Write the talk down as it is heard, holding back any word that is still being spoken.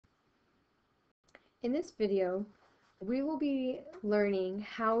In this video, we will be learning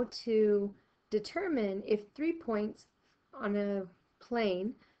how to determine if 3 points on a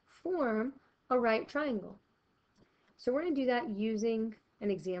plane form a right triangle. So we're going to do that using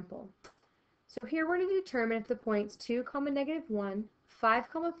an example. So here we're going to determine if the points 2, -1, 5,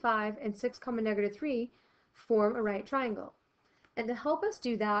 5, and 6, -3 form a right triangle. And to help us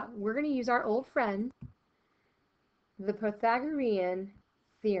do that, we're going to use our old friend, the Pythagorean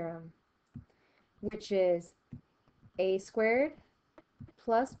Theorem, which is a squared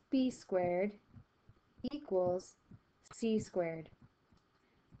plus b squared equals c squared,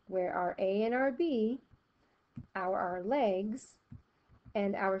 where our a and our b are our legs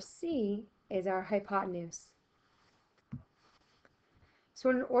and our c is our hypotenuse.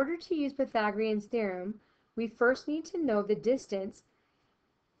 So in order to use Pythagorean's theorem, we first need to know the distance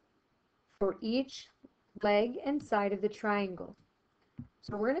for each leg and side of the triangle.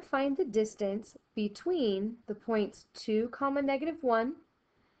 So we're going to find the distance between the points 2, -1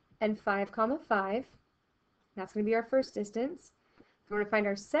 and 5, 5. That's going to be our first distance. We're going to find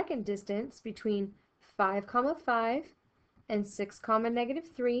our second distance between 5, 5 and 6,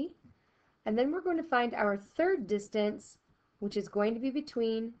 -3. And then we're going to find our third distance, which is going to be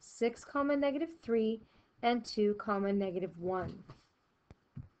between 6, -3 and 2, -1.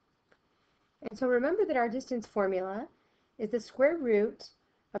 And so remember that our distance formula is the square root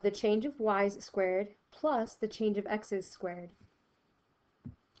of the change of y's squared plus the change of x's squared.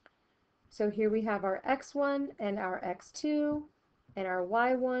 So here we have our x1 and our x2 and our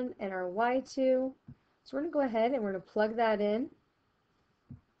y1 and our y2. So we're going to go ahead and we're going to plug that in,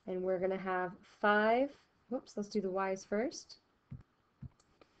 and we're going to have 5, whoops, let's do the y's first.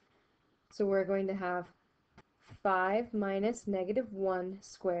 So we're going to have 5 minus -1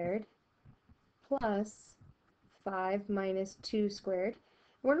 squared plus 5 minus 2 squared.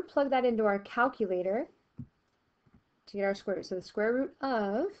 We're going to plug that into our calculator to get our square root. So the square root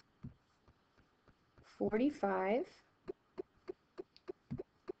of 45,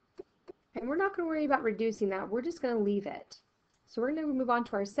 and we're not going to worry about reducing that, we're just going to leave it. So we're going to move on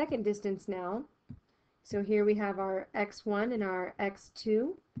to our second distance now. So here we have our x1 and our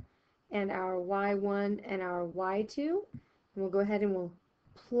x2 and our y1 and our y2, and we'll go ahead and we'll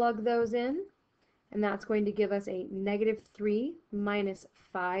plug those in, and that's going to give us a -3 minus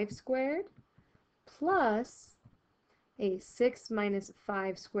 5 squared plus a 6 minus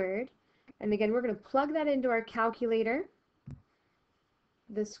 5 squared. And again, we're going to plug that into our calculator.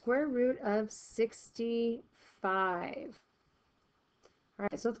 The square root of 65. All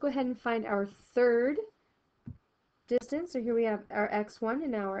right, so let's go ahead and find our third distance. So here we have our x1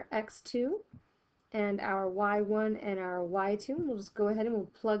 and our x2 and our y1 and our y2. We'll just go ahead and we'll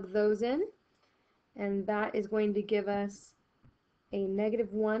plug those in, and that is going to give us a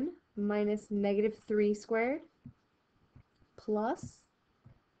 -1 minus -3 squared plus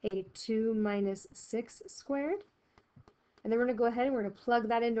a 2 minus 6 squared. And then we're going to go ahead and we're going to plug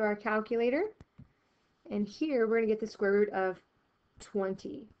that into our calculator, and here we're going to get the square root of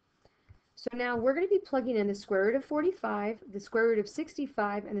 20. So now we're going to be plugging in the square root of 45, the square root of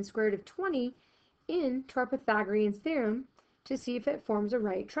 65, and the square root of 20 into our Pythagorean theorem to see if it forms a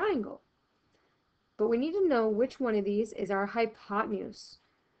right triangle. But we need to know which one of these is our hypotenuse.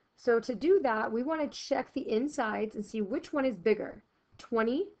 So to do that, we want to check the insides and see which one is bigger,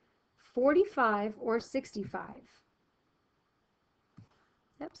 20, 45, or 65.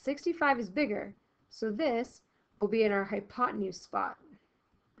 Yep, 65 is bigger, so this will be in our hypotenuse spot.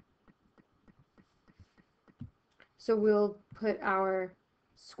 So we'll put our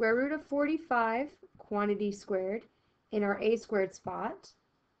square root of 45, quantity squared, in our a squared spot.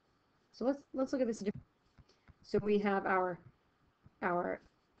 So let's look at this. So we have our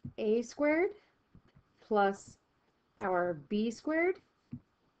a squared plus our b squared,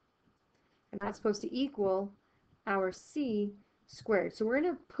 and that's supposed to equal our c squared. So we're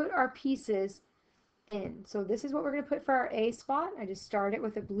going to put our pieces in. So this is what we're going to put for our a spot. I just started it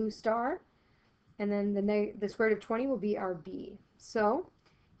with a blue star, and then the square root of 20 will be our b. So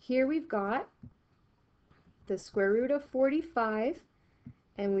here we've got the square root of 45,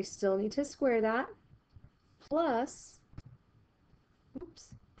 and we still need to square that, plus,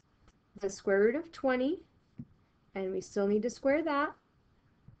 oops, the square root of 20, and we still need to square that,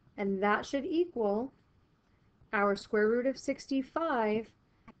 and that should equal our square root of 65,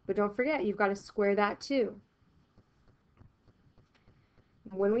 but don't forget, you've got to square that too.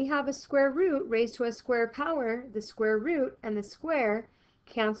 When we have a square root raised to a square power, the square root and the square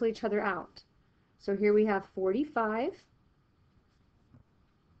cancel each other out. So here we have 45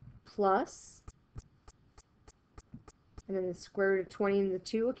 plus, And then the square root of 20 and the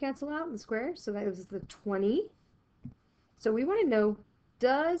 2 will cancel out in the square, so that is the 20. So we want to know,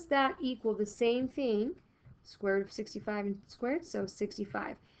 does that equal the same thing? Square root of 65 and squared, so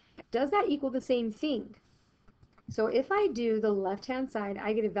 65. Does that equal the same thing? So if I do the left-hand side,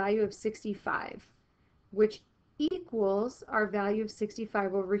 I get a value of 65, which equals our value of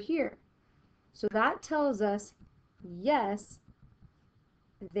 65 over here. So that tells us, yes,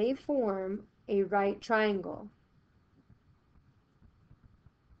 they form a right triangle.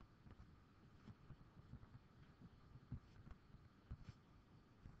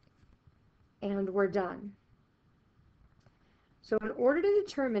 And we're done. So in order to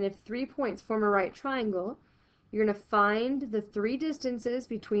determine if 3 points form a right triangle, you're going to find the 3 distances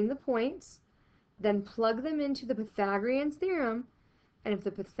between the points, then plug them into the Pythagorean theorem, and if the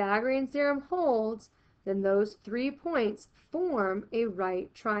Pythagorean theorem holds, then those 3 points form a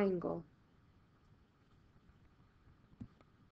right triangle.